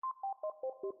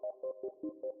Yo,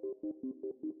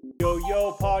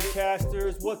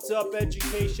 podcasters, what's up,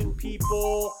 education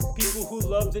people? People who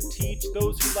love to teach,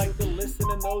 those who like to listen,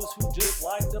 and those who just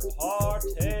like to party.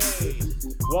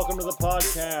 Welcome to the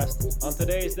podcast. On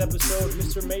today's episode,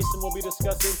 Mr. Mason will be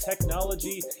discussing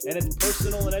technology and its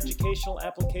personal and educational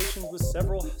applications with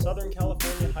several Southern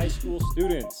California high school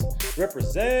students.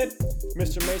 Represent!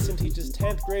 Mr. Mason teaches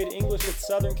 10th grade English at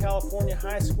Southern California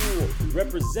High School.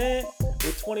 Represent!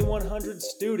 With 2,100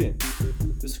 students.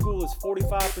 The school is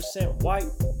 45% white,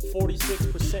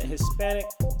 46% Hispanic,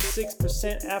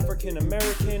 6% African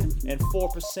American, and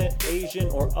 4% Asian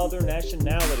or other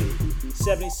nationality.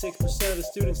 76% of the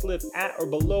students live at or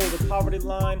below the poverty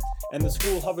line, and the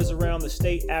school hovers around the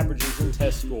state averages in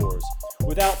test scores.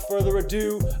 Without further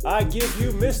ado, I give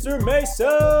you Mr. Mason!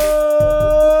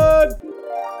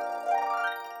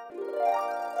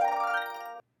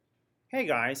 Hey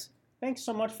guys. Thanks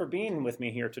so much for being with me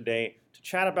here today to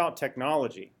chat about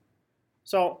technology.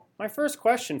 So, my first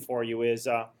question for you is,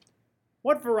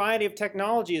 what variety of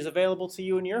technology is available to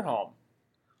you in your home?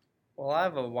 Well, I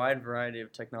have a wide variety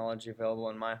of technology available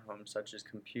in my home, such as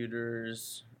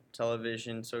computers,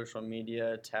 television, social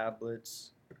media,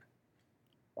 tablets.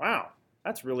 Wow,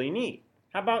 that's really neat.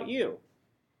 How about you?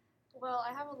 Well,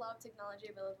 I have a lot of technology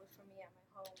available for me at my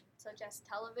home, such as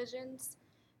televisions,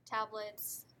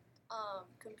 tablets,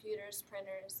 computers,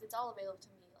 printers. It's all available to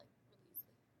me really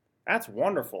easily. That's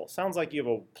wonderful. Sounds like you have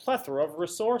a plethora of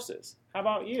resources. How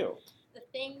about you? The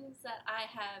things that I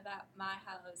have at my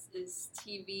house is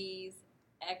TVs,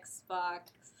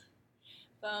 Xbox,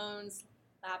 phones,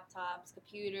 laptops,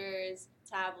 computers,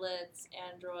 tablets,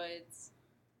 Androids.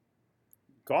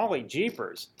 Golly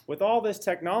jeepers. With all this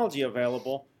technology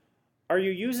available, are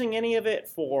you using any of it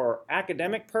for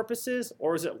academic purposes,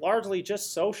 or is it largely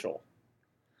just social?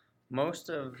 Most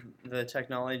of the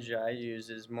technology I use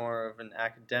is more of an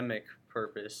academic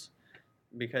purpose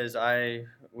because I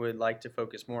would like to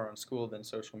focus more on school than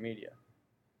social media.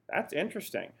 That's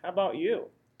interesting. How about you?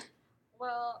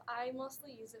 Well, I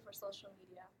mostly use it for social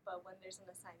media, but when there's an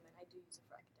assignment, I do use it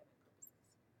for academic purposes.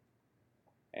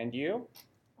 And you?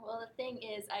 Well, the thing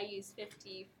is, I use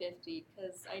 50-50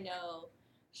 because I know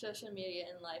social media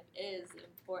in life is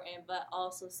important, but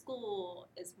also school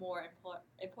is more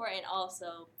important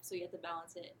also, so you have to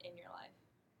balance it in your life.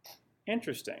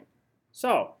 Interesting.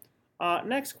 So,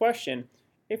 next question.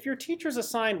 If your teachers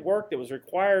assigned work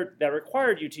that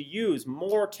required you to use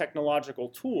more technological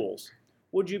tools,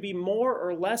 would you be more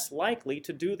or less likely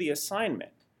to do the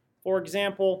assignment? For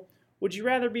example, would you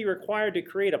rather be required to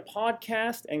create a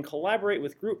podcast and collaborate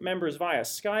with group members via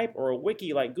Skype or a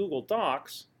wiki like Google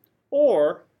Docs,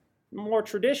 or, more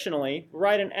traditionally,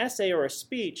 write an essay or a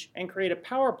speech and create a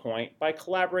PowerPoint by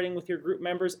collaborating with your group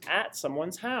members at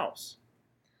someone's house?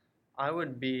 I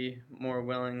would be more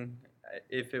willing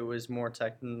if it was more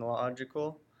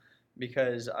technological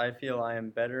because I feel I am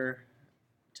better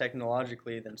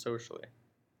technologically than socially.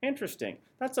 Interesting.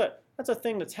 That's a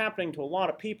thing that's happening to a lot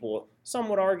of people. Some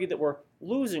would argue that we're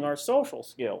losing our social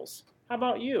skills. How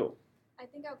about you? I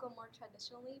think I'll go more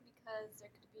traditionally because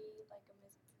there could be like a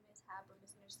mishap or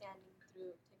misunderstanding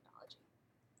through technology.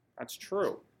 That's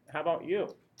true. How about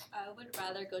you? I would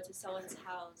rather go to someone's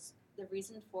house. The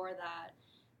reason for that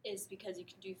is because you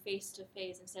can do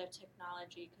face-to-face instead of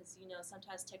technology, because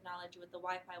sometimes technology with the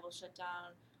Wi-Fi will shut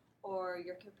down or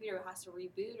your computer has to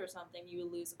reboot or something. You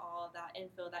will lose all of that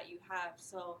info that you have.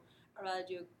 So I'd rather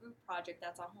do a group project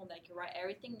that's at home that you can write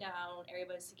everything down,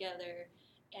 everybody's together,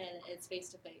 and it's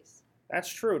face-to-face. That's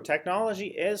true. Technology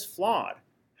is flawed.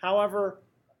 However,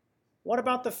 what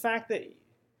about the fact that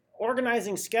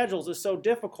organizing schedules is so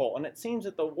difficult, and it seems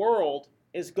that the world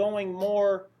is going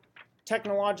more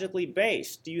technologically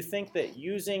based? Do you think that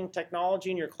using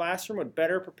technology in your classroom would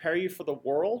better prepare you for the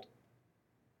world?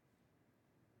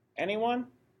 Anyone?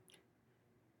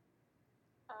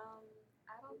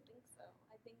 I don't think so.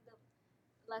 I think the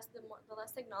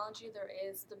less technology there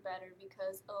is, the better,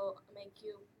 because it'll make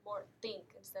you more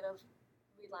think instead of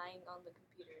relying on the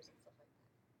computers and stuff like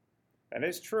that. That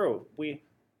is true.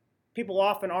 People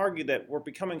often argue that we're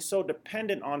becoming so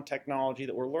dependent on technology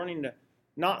that we're learning to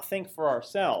not think for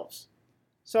ourselves.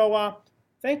 So,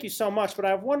 thank you so much, but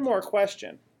I have one more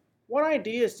question. What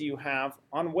ideas do you have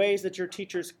on ways that your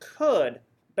teachers could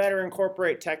better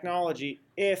incorporate technology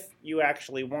if you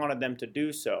actually wanted them to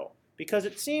do so? Because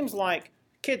it seems like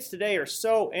kids today are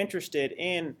so interested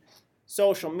in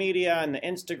social media and the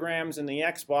Instagrams and the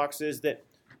Xboxes that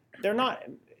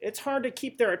it's hard to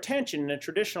keep their attention in a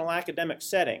traditional academic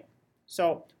setting.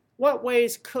 So, what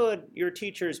ways could your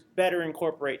teachers better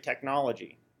incorporate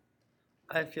technology?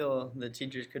 I feel the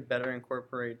teachers could better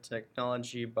incorporate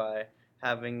technology by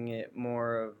having it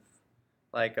more of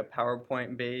like a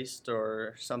PowerPoint based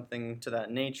or something to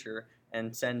that nature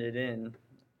and send it in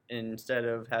instead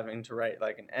of having to write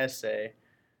like an essay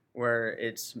where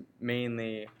it's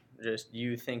mainly just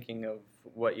you thinking of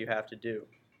what you have to do.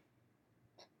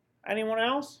 Anyone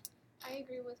else? I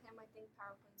agree with him. I think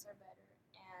PowerPoints are better,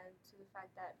 and to the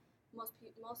fact that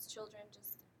most children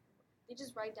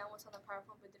just write down what's on the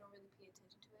PowerPoint, but they don't really pay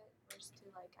attention to it versus to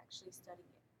like actually studying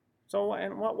it. So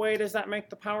in what way does that make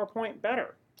the PowerPoint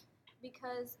better?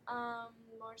 Because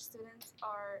more students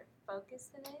are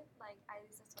focused in it. Like at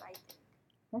least that's what I think.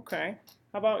 Okay.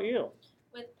 How about you?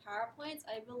 With PowerPoints,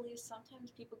 I believe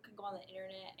sometimes people can go on the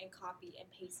internet and copy and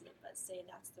paste it, but say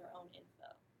that's their own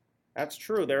info. That's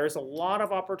true. There is a lot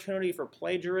of opportunity for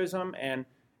plagiarism and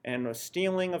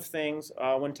stealing of things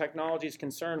when technology is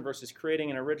concerned versus creating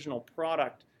an original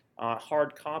product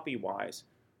hard copy-wise.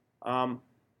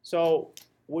 So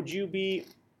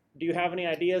do you have any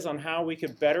ideas on how we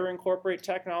could better incorporate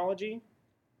technology?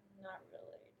 Not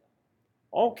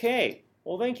really. Okay.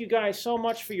 Well, thank you guys so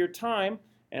much for your time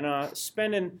and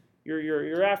spending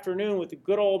your afternoon with the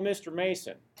good old Mr.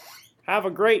 Mason. Have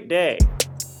a great day.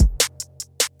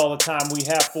 All the time we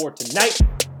have for tonight.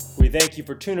 We thank you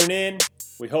for tuning in.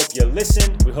 We hope you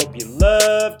listened. We hope you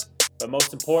loved. But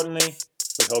most importantly,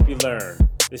 we hope you learned.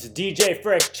 This is DJ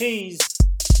Fresh Cheese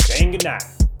saying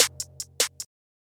goodnight.